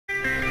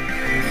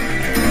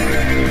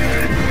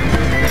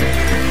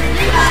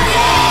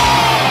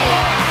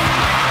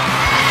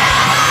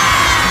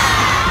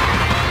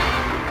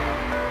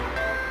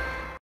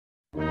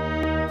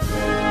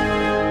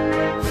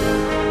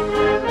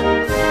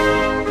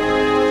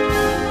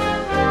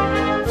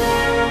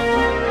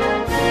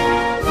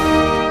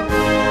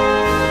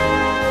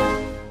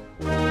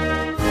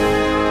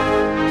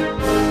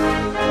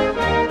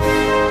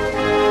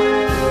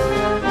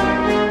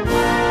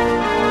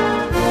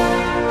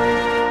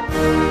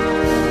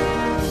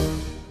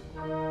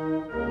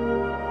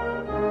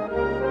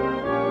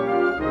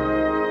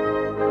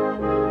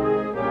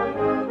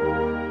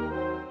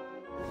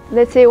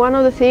let's say one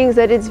of the things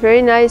that it's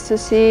very nice to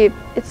see,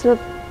 it's not,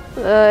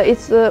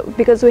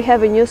 because we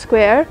have a new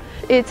square.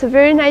 It's a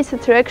very nice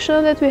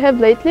attraction that we have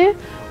lately.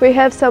 We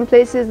have some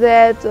places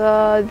that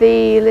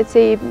they, let's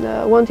say,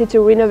 wanted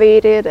to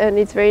renovate it, and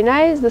it's very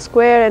nice, the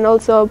square, and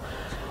also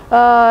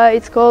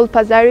it's called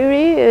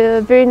Pazariri,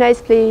 a very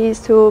nice place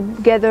to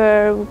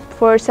gather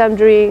for some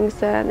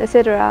drinks and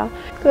etc.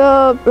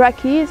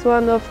 Raki is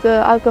one of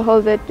the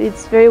alcohol that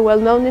is very well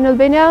known in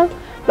Albania,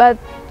 but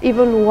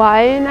even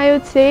wine, I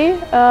would say.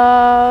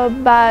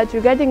 But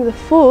regarding the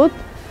food,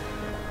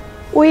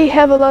 we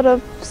have a lot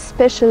of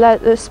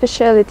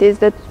specialities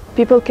that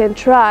people can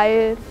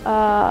try,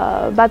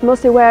 but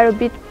mostly we are a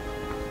bit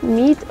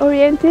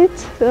meat-oriented,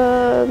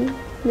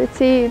 let's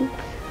say,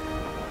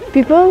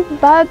 people.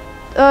 But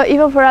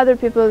even for other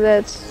people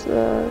that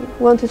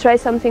want to try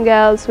something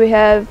else, we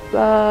have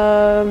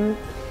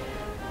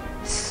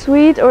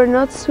sweet or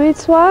not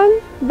sweet one.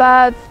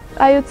 But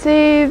I would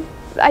say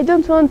I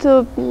don't want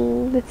to,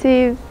 let's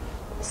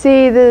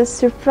say the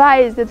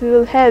surprise that we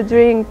will have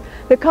during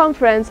the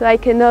conference. I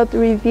cannot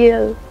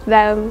reveal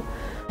them.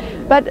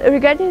 But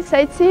regarding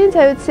sightseeing,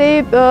 I would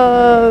say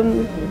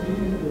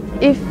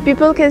if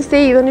people can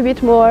stay even a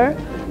bit more,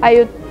 I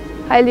would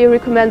highly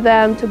recommend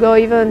them to go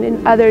even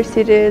in other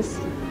cities.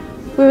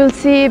 We will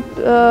see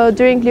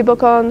during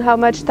LibreCon how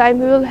much time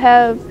we will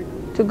have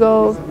to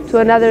go to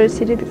another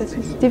city because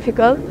it's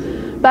difficult.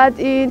 But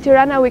in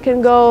Tirana we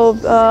can go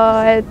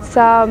at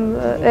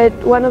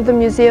one of the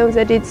museums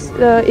that it's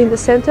in the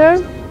center.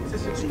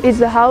 It's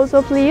the House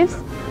of Leaves.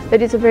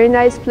 That is a very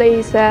nice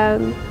place,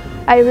 and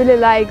I really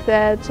like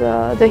that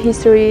the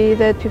history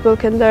that people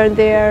can learn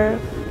there.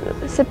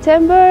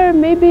 September,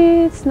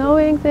 maybe it's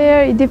snowing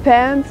there, it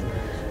depends.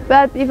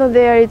 But even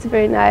there it's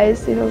very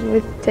nice, even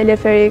with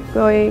telepheric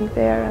going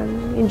there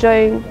and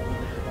enjoying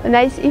a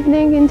nice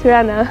evening in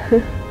Tirana.